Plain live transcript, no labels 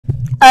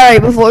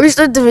Alright, before we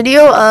start the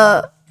video,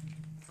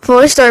 before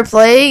we start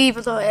playing,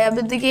 even though I am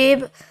in the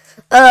game,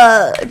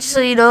 just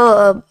so you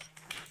know,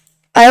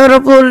 I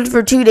haven't uploaded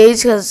for 2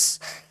 days because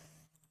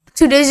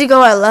 2 days ago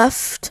I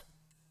left.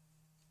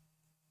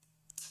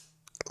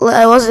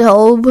 I wasn't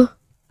home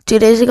 2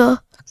 days ago.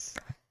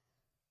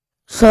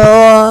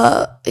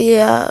 So,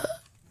 yeah.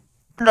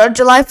 On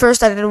July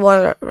 1st, I didn't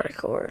want to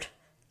record.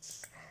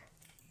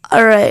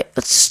 Alright,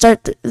 let's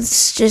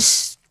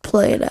just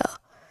play now.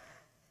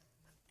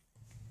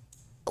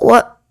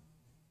 What?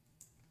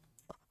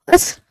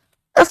 That's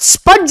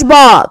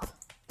SpongeBob.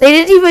 They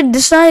didn't even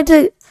decide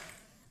to.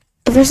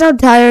 If I sound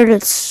tired,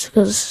 it's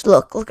because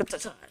look at the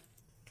time.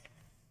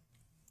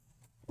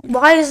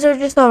 Why is there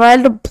just a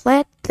random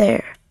plant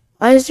there?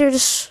 Why is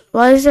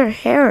there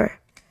hair?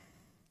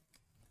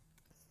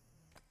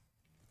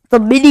 The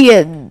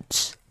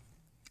minions.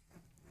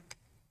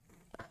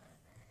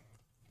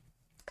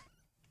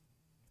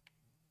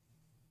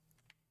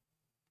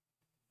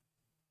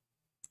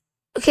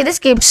 Okay, this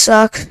game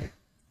sucks.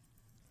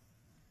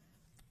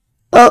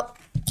 Oh,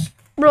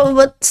 bro,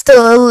 but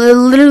still, it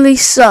literally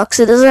sucks.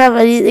 It doesn't have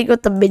anything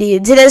with the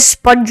minions. It has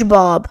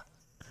SpongeBob.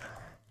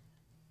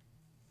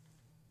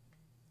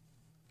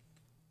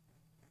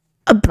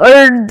 I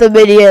burned the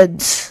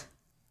minions.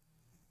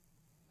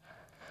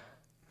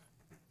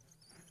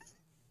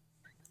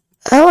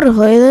 I want to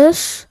play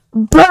this.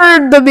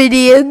 Burn the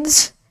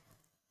minions.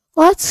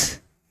 What?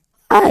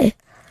 Why?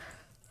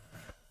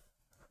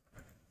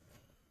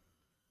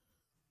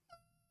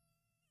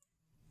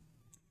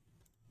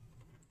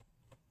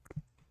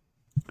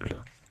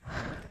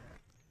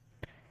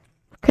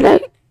 Can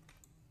I?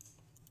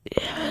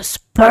 Yes,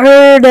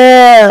 burn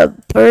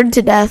him. Burn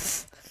to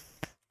death.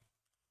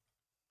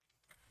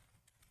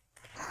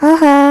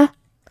 Haha.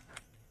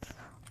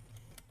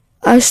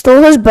 I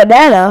stole his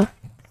banana.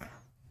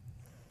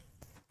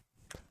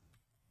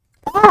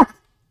 Ah!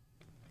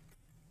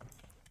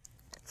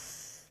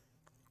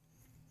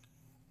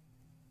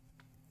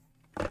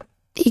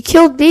 He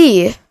killed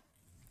me.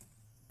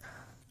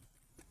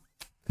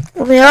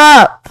 Let me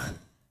up.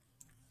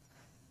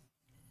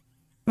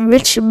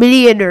 Rich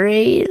minion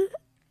raid.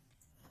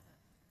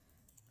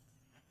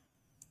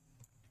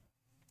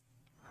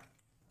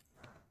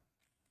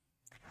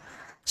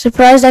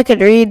 Surprised I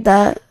could read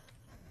that.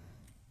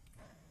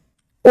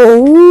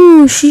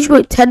 Oh, she's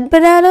what, 10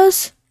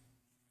 bananas?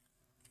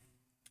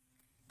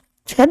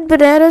 10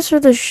 bananas for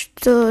the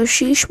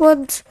sheesh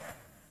ones?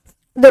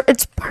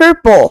 It's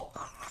purple.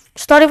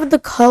 It's not even the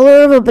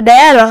color of a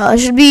banana. It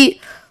should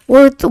be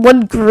worth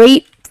one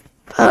grape.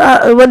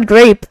 One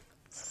grape.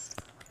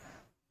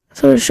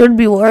 So it should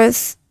be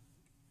worth.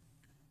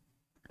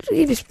 This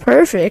game is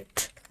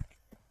perfect.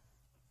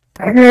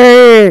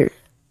 This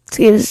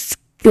game is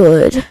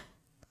good.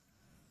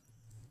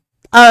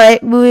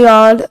 Alright, moving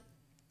on.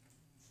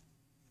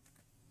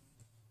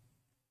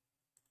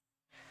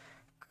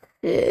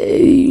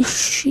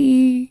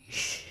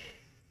 Sheesh.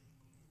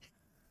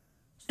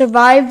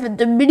 Survive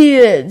the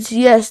minions.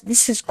 Yes,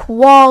 this is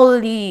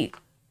quality.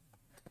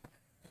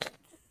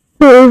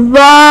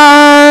 Survive.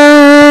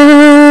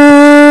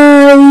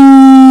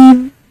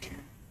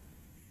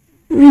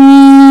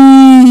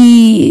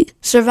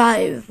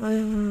 Survive.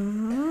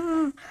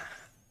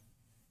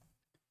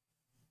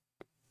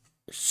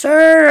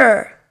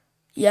 Sir.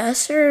 Yes,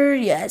 sir.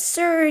 Yes,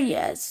 sir.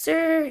 Yes,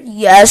 sir.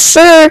 Yes,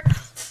 sir.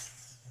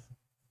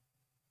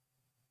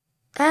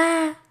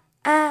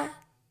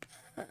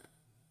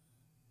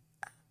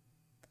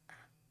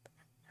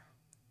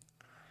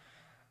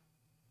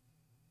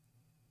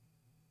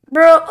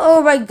 Bro,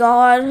 oh my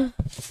god.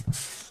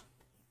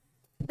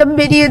 The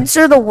minions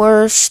are the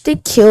worst. They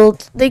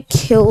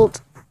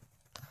killed.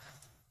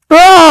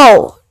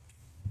 Bro!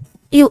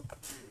 You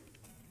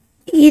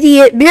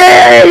idiot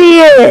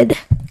minion!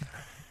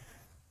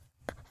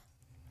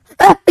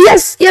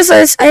 Yes,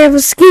 I have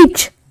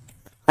escaped.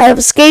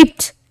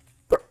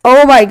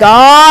 Oh my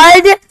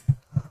god!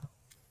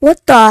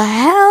 What the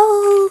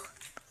hell?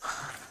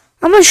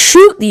 I'm gonna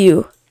shoot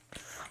you.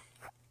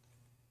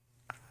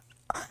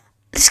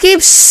 This game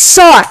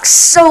sucks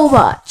so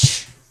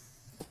much.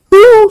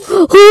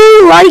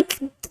 Who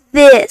liked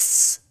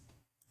this?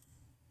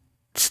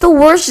 It's the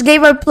worst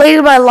game I've played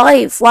in my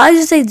life. Why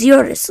does it say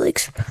 0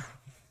 dislikes?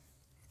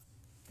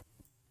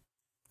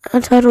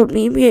 Untitled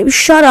meme game.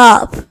 Shut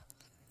up.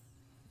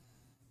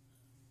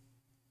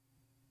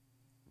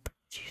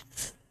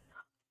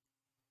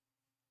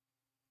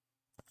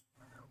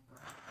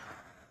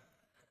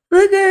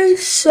 The game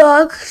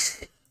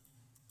sucks.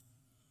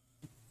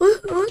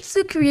 What's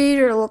the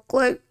creator look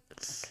like?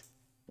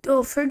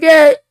 Don't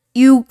forget,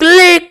 you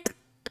click.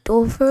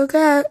 Don't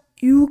forget,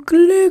 you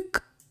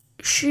click.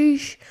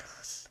 Sheesh.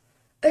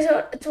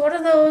 It's one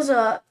of those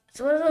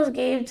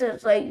games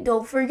that's like,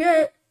 don't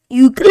forget,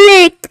 you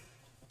click.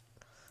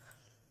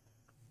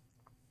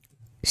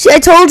 See, I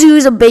told you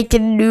he's a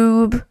bacon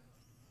noob.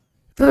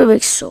 But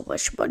makes so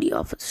much money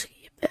off of this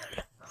game, man.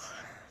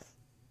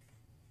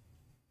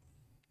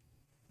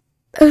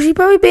 Actually,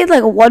 probably made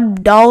like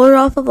 $1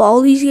 off of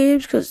all these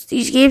games because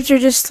these games are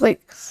just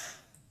like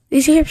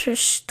These games are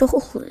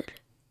stolen.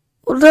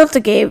 Well, not the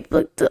game,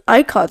 like the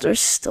icons are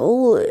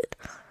stolen.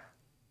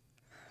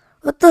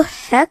 What the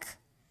heck?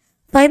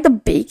 Find the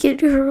bacon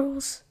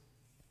girls.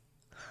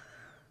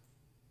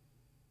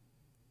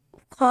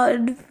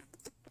 Cotton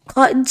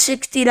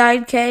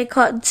 69K,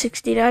 Cotton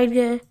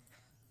 69K.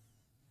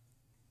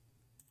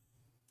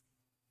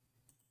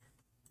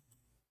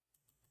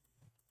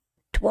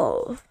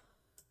 Whoa.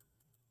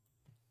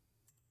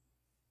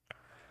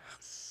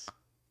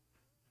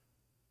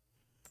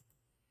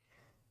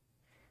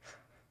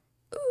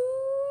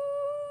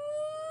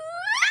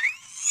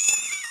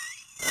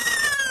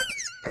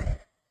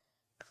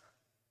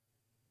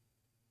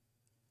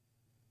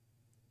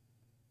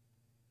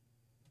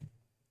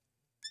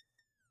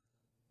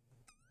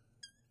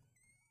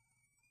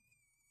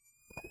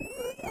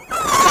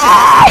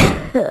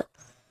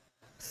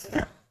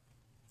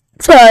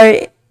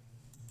 Sorry.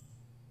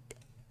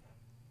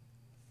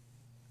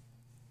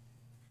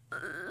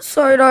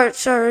 Sorry, not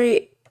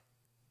sorry.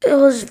 It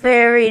was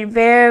very,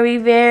 very,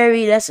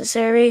 very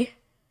necessary.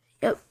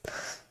 Yep.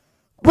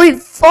 Wait,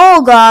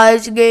 Fall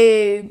Guys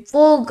game.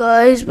 Fall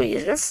Guys. Wait,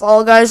 is there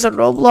Fall Guys on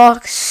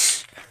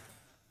Roblox?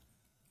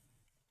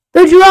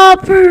 The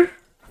Dropper.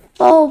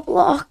 Fall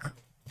Block.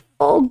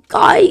 Fall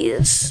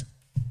Guys.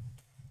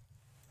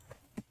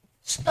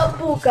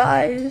 Stumble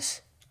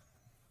Guys.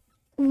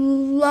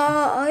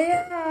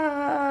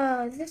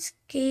 Yeah. This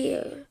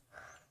game.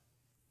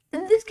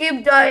 Did this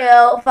game die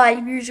out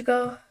 5 years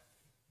ago?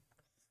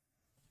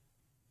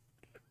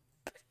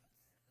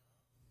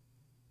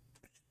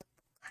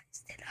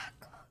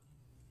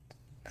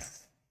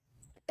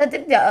 I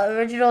think the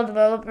original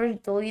developers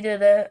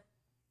deleted it.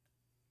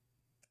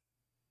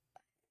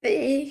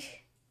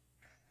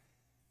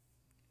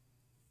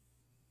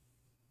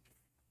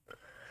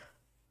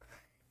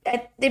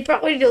 They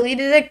probably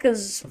deleted it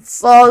because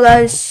Fall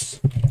Guys.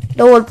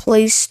 No one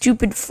plays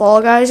stupid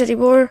Fall Guys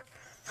anymore.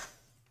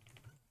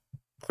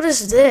 What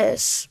is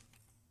this?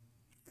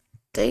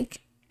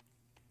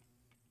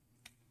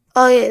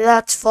 Oh yeah,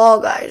 that's Fall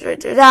Guys right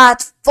there.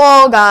 That's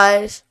Fall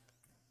Guys.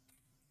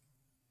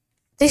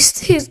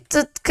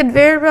 The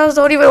conveyor belts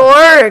don't even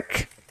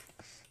work.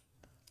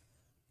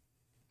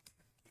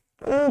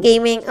 I'm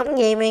gaming.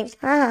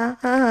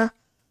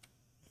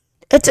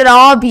 It's an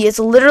obby. It's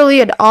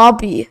literally an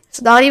obby.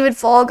 It's not even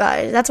Fall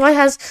Guys. That's why it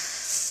has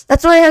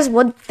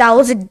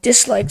 1,000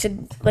 dislikes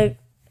and like it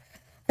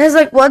has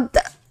like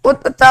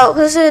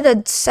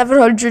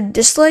 1,700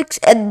 dislikes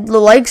and the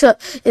likes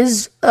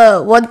is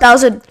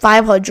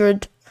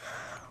 1,500.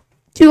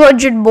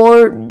 200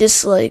 more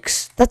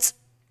dislikes. That's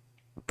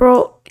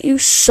bro. You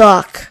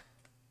suck.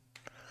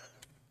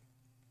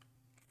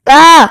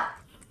 Ah!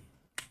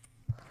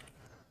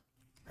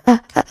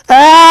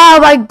 Oh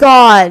my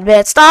god,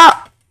 man,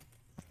 stop!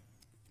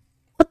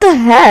 What the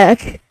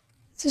heck?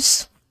 It's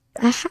just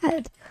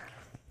bad.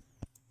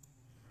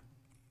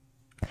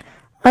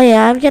 Oh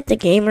yeah, I've got the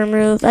game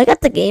removed. I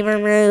got the game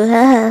removed.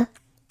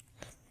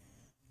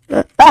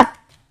 Ah!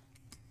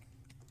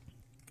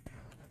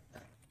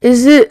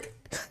 Is it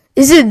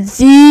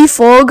the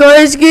Fall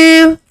Guys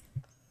game?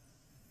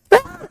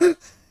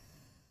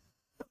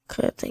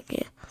 Okay, thank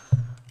you.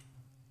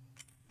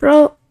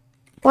 Bro,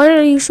 why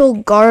are you so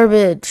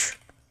garbage?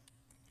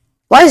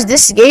 Why is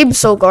this game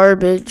so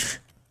garbage?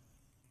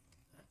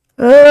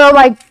 Oh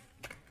my...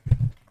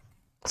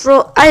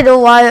 Bro, I know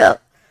why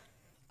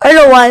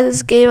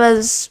this game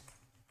has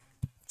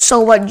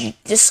so much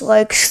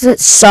dislikes. It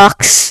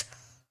sucks.